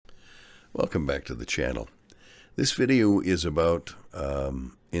Welcome back to the channel. This video is about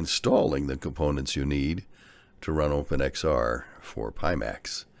installing the components you need to run OpenXR for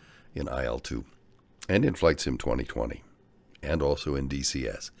Pimax in Il2 and in Flight Sim 2020 and also in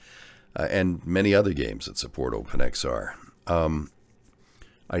DCS and many other games that support OpenXR.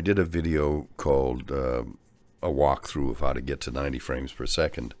 I did a video called a walkthrough of how to get to 90 frames per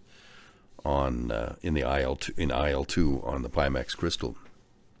second on in Il2 on the Pimax Crystal.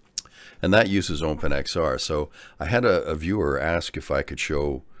 And that uses OpenXR. So I had a viewer ask if I could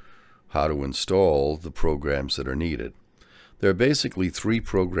show how to install the programs that are needed. There are basically 3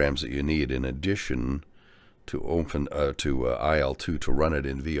 programs that you need in addition to Il2 to run it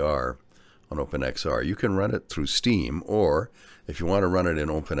in VR on OpenXR. You can run it through Steam, or if you want to run it in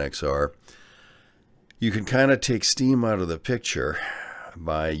OpenXR, you can kind of take Steam out of the picture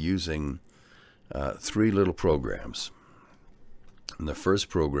by using 3 little programs. And the first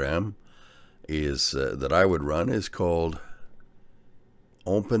program is that I would run is called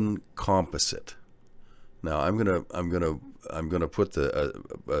OpenComposite. Now I'm gonna put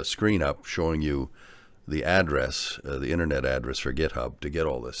a screen up showing you the address, the internet address for GitHub to get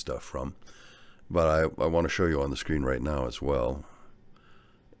all this stuff from. But I want to show you on the screen right now as well.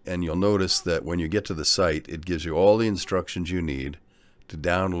 And you'll notice that when you get to the site, it gives you all the instructions you need to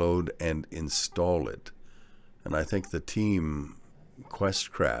download and install it. And I think the team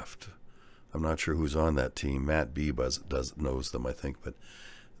Questcraft, I'm not sure who's on that team, Matt B knows them, I think, but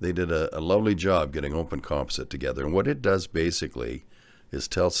they did a lovely job getting OpenComposite together. And what it does basically is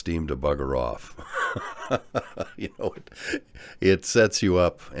tell Steam to bugger off. You know, it sets you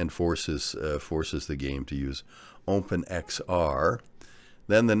up and forces the game to use OpenXR.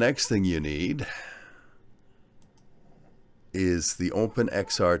 Then the next thing you need is the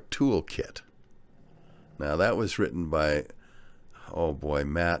OpenXR toolkit. Now that was written by, oh boy,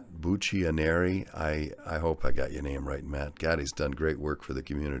 Matt Buccianeri. I hope I got your name right, Matt. God, he's done great work for the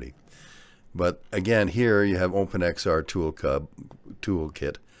community. But again, here you have OpenXR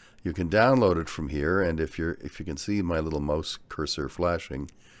toolkit. You can download it from here, and if you can see my little mouse cursor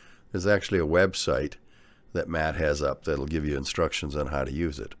flashing, there's actually a website that Matt has up that'll give you instructions on how to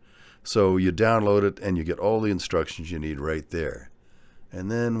use it. So you download it and you get all the instructions you need right there.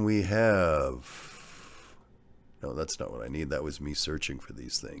 And then we have, no, that's not what I need. That was me searching for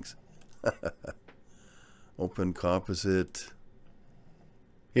these things. OpenComposite.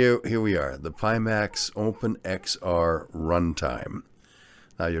 Here we are, the Pimax OpenXR runtime.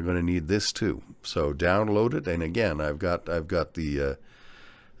 Now you're going to need this too. So download it, and again, I've got the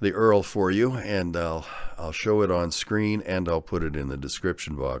URL for you, and I'll show it on screen, and I'll put it in the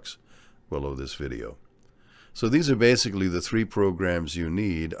description box below this video. So these are basically the 3 programs you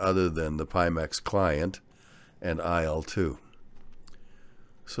need other than the Pimax client and Il2.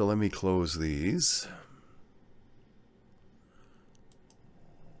 So let me close these.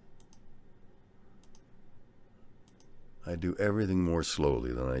 I do everything more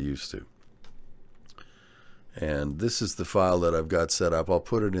slowly than I used to. And this is the file that I've got set up. I'll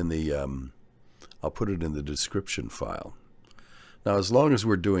put it in the description file. Now, as long as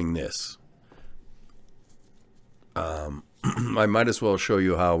we're doing this, I might as well show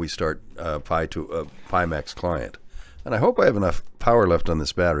you how we start Pimax client. And I hope I have enough power left on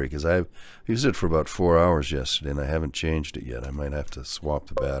this battery, because I've used it for about 4 hours yesterday and I haven't changed it yet. I might have to swap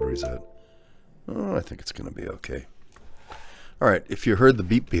the batteries out. Oh, I think it's going to be okay. All right, if you heard the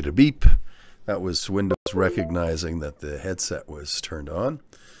beep, beep, beep, that was Windows recognizing that the headset was turned on.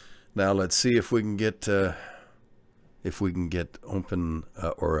 Now let's see if we can get the Pimax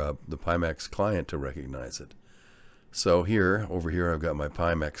client to recognize it. So over here, I've got my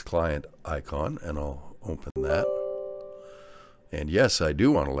Pimax client icon, and I'll open that. And yes, I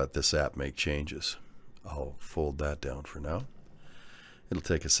do want to let this app make changes. I'll fold that down for now. It'll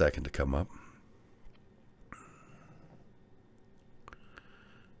take a second to come up.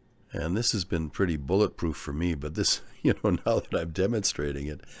 And this has been pretty bulletproof for me, but this, you know, now that I'm demonstrating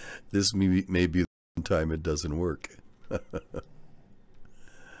it, this may be the time it doesn't work.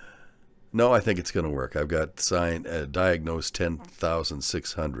 No, I think it's going to work. I've got diagnosed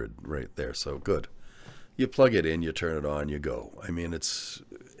 10,600 right there, so good. You plug it in, you turn it on, you go. I mean, it's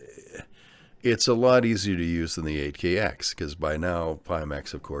a lot easier to use than the 8KX, because by now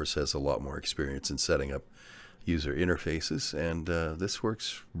Pimax, of course, has a lot more experience in setting up user interfaces, and this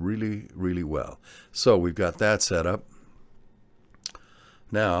works really, really well. So we've got that set up.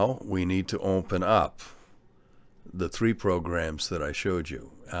 Now we need to open up the 3 programs that I showed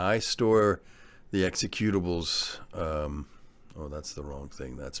you. I store the executables. Oh, that's the wrong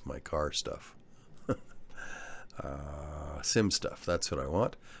thing. That's my car stuff. sim stuff. That's what I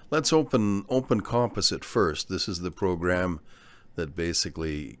want. Let's open OpenComposite first. This is the program that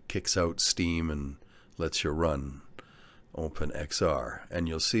basically kicks out Steam and lets you run OpenXR. And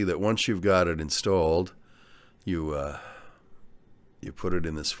you'll see that once you've got it installed, you put it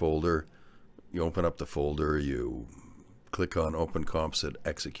in this folder. You open up the folder, you click on OpenComposite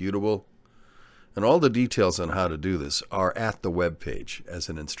executable, and all the details on how to do this are at the web page as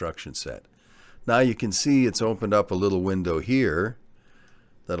an instruction set. Now you can see it's opened up a little window here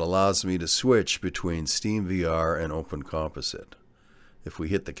that allows me to switch between SteamVR and OpenComposite. If we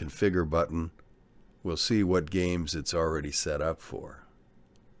hit the configure button, we'll see what games it's already set up for.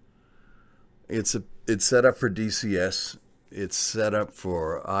 It's set up for DCS. It's set up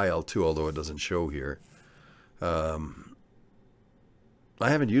for IL2, although it doesn't show here. I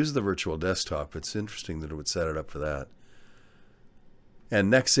haven't used the virtual desktop. It's interesting that it would set it up for that.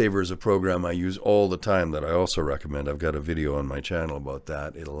 And NextSaver is a program I use all the time that I also recommend. I've got a video on my channel about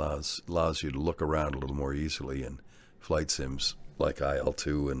that. It allows you to look around a little more easily in flight sims like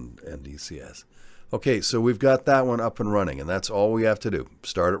IL2 and DCS. Okay, so we've got that one up and running, and that's all we have to do.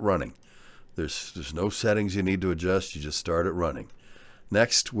 Start it running. There's no settings you need to adjust. You just start it running.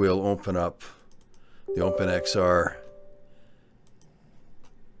 Next, we'll open up the OpenXR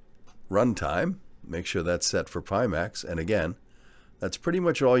runtime. Make sure that's set for Pimax. And again, that's pretty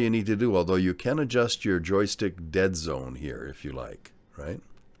much all you need to do, although you can adjust your joystick dead zone here if you like, right?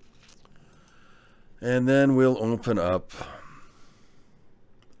 And then we'll open up,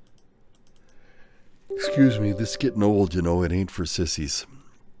 excuse me, this is getting old, you know, it ain't for sissies,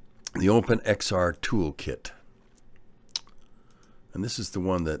 the OpenXR toolkit. And this is the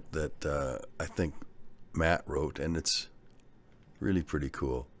one that I think Matt wrote, and it's really pretty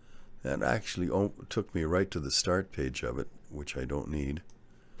cool. That actually took me right to the start page of it, which I don't need.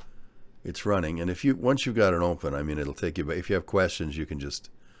 It's running, and if once you've got it open, I mean, it'll take you back. If you have questions, you can just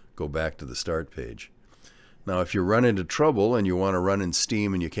go back to the start page. Now, if you run into trouble and you want to run in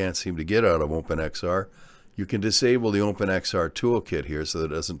Steam and you can't seem to get out of OpenXR, you can disable the OpenXR toolkit here so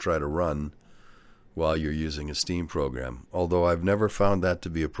that it doesn't try to run while you're using a Steam program. Although I've never found that to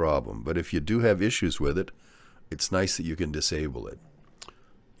be a problem. But if you do have issues with it, it's nice that you can disable it.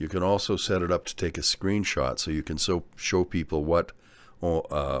 You can also set it up to take a screenshot so you can show people what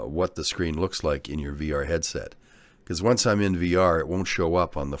the screen looks like in your VR headset. Because once I'm in VR, it won't show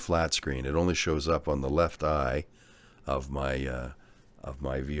up on the flat screen. It only shows up on the left eye of my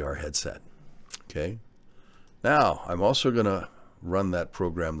VR headset. Okay. Now, I'm also going to run that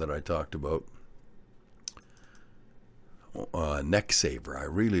program that I talked about, NextSaver. I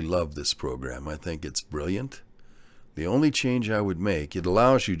really love this program. I think it's brilliant. The only change I would make, it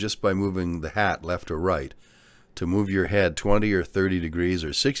allows you just by moving the hat left or right to move your head 20 or 30 degrees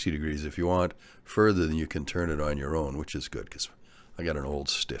or 60 degrees if you want further than you can turn it on your own, which is good because I got an old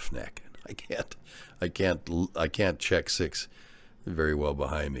stiff neck. I can't check 6 very well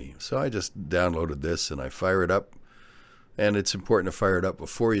behind me. So I just downloaded this and I fire it up, and it's important to fire it up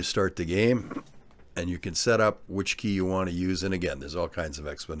before you start the game, and you can set up which key you want to use. And again, there's all kinds of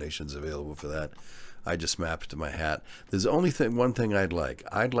explanations available for that. I just map it to my hat. There's only one thing I'd like.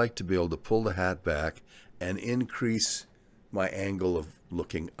 I'd like to be able to pull the hat back and increase my angle of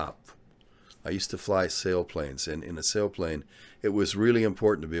looking up. I used to fly sailplanes, and in a sailplane, it was really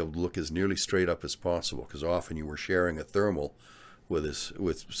important to be able to look as nearly straight up as possible, because often you were sharing a thermal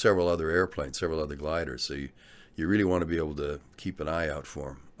with several other airplanes, several other gliders. So you really want to be able to keep an eye out for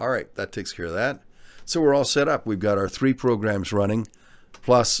them. All right, that takes care of that. So we're all set up. We've got our 3 programs running,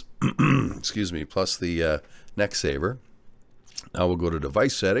 plus, excuse me, plus the NextSaver. Now we'll go to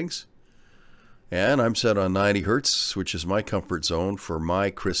device settings, and I'm set on 90 Hertz, which is my comfort zone for my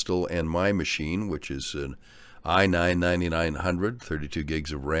Crystal and my machine, which is an i9 9900, 32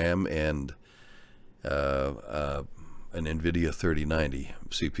 gigs of RAM, and an NVIDIA 3090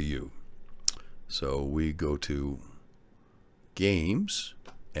 CPU. So we go to Games,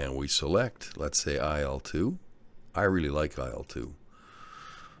 and we select, let's say, IL2. I really like IL2.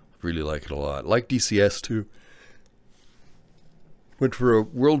 Really like it a lot. Like DCS too. But for a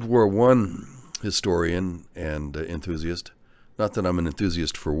World War I historian and enthusiast, not that I'm an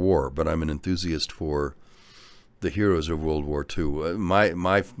enthusiast for war, but I'm an enthusiast for the heroes of World War II.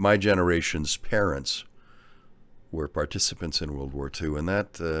 My generation's parents were participants in World War II, and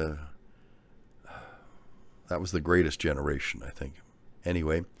that was the greatest generation, I think.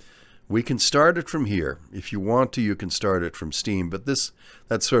 Anyway, we can start it from here. If you want to, you can start it from Steam, but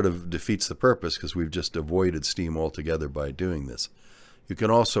that sort of defeats the purpose because we've just avoided Steam altogether by doing this. You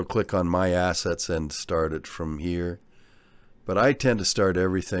can also click on My Assets and start it from here. But I tend to start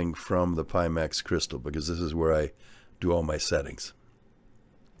everything from the Pimax Crystal because this is where I do all my settings.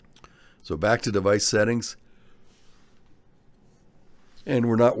 So back to device settings. And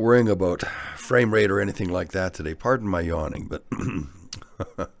we're not worrying about frame rate or anything like that today. Pardon my yawning, but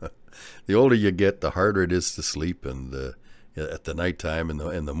the older you get, the harder it is to sleep and at the nighttime,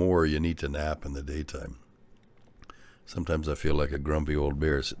 and the more you need to nap in the daytime. Sometimes I feel like a grumpy old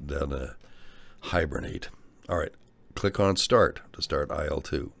bear sitting down to hibernate. All right, click on Start to start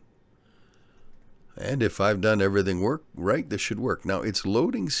IL2. And if I've done everything right, this should work. Now, it's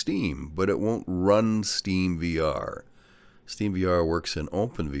loading Steam, but it won't run Steam VR. Steam VR works in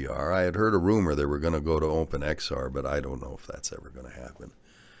OpenVR. I had heard a rumor they were going to go to OpenXR, but I don't know if that's ever going to happen.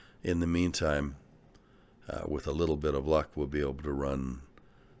 In the meantime, with a little bit of luck, we'll be able to run.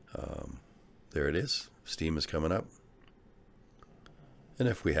 There it is. Steam is coming up. And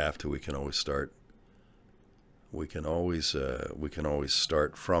if we have to, we can always start. We can always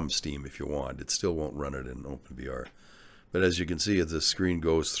start from Steam if you want. It still won't run it in OpenVR. But as you can see, as the screen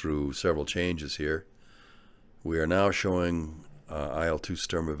goes through several changes here, we are now showing IL2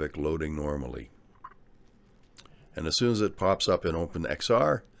 Sturmovik loading normally. And as soon as it pops up in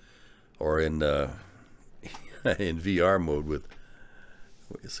OpenXR or in in VR mode,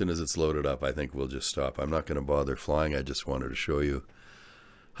 as soon as it's loaded up, I think we'll just stop. I'm not going to bother flying. I just wanted to show you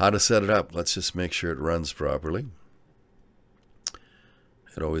how to set it up. Let's just make sure it runs properly.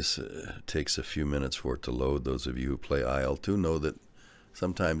 It always takes a few minutes for it to load. Those of you who play IL2 know that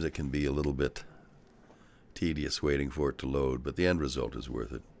sometimes it can be a little bit tedious waiting for it to load, but the end result is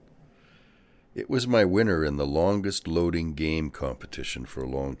worth it. It was my winner in the longest loading game competition for a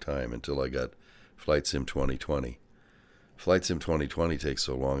long time until I got Flight Sim 2020. Flight Sim 2020 takes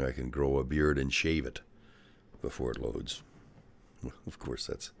so long I can grow a beard and shave it before it loads. Well, of course,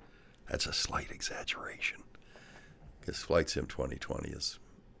 that's a slight exaggeration, because Flight Sim 2020 is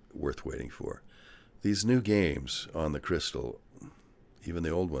worth waiting for. These new games on the Crystal, even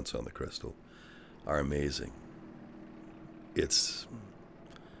the old ones on the Crystal, are amazing. It's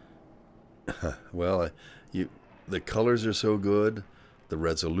well, the colors are so good, the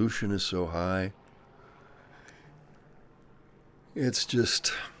resolution is so high. It's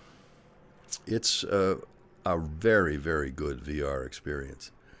just, it's a very, very good VR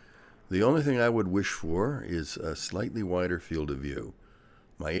experience. The only thing I would wish for is a slightly wider field of view.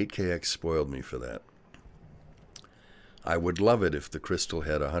 My 8KX spoiled me for that. I would love it if the Crystal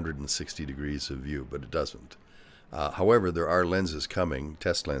had 160 degrees of view, but it doesn't. However, there are lenses coming,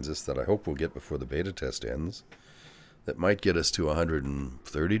 test lenses, that I hope we'll get before the beta test ends, that might get us to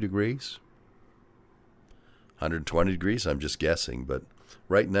 130 degrees, 120 degrees, I'm just guessing. But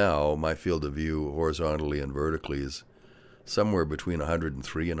right now, my field of view horizontally and vertically is somewhere between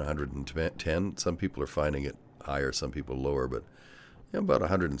 103 and 110. Some people are finding it higher, some people lower, but about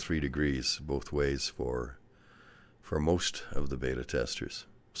 103 degrees both ways for most of the beta testers.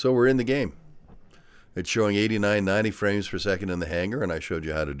 So we're in the game. It's showing 89, 90 frames per second in the hangar, and I showed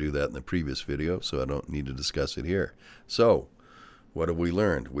you how to do that in the previous video, so I don't need to discuss it here. So, what have we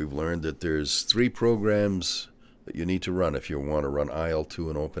learned? We've learned that there's 3 programs that you need to run if you want to run IL2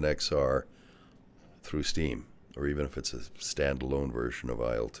 and OpenXR through Steam, or even if it's a standalone version of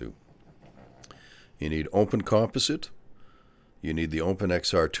IL2. You need OpenComposite. You need the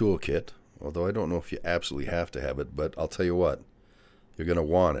OpenXR toolkit, although I don't know if you absolutely have to have it, but I'll tell you what, you're going to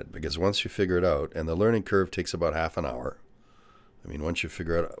want it, because once you figure it out, and the learning curve takes about half an hour. I mean, once you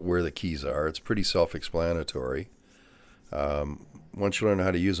figure out where the keys are, it's pretty self-explanatory. Once you learn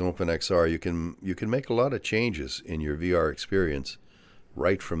how to use OpenXR, you can make a lot of changes in your VR experience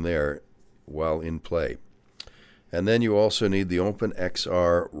right from there while in play. And then you also need the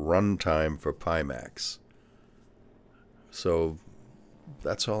OpenXR runtime for Pimax. So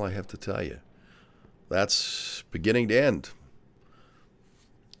that's all I have to tell you. That's beginning to end.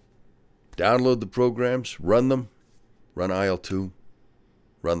 Download the programs, run them, run IL2,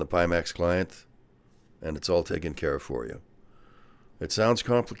 run the Pimax client, and it's all taken care of for you. It sounds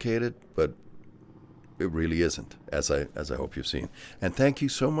complicated, but it really isn't, as I hope you've seen. And thank you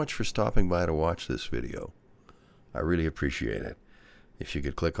so much for stopping by to watch this video. I really appreciate it. If you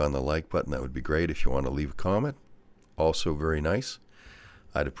could click on the like button, that would be great. If you want to leave a comment, also very nice.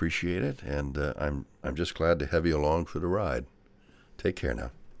 I'd appreciate it, and I'm just glad to have you along for the ride. Take care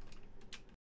now.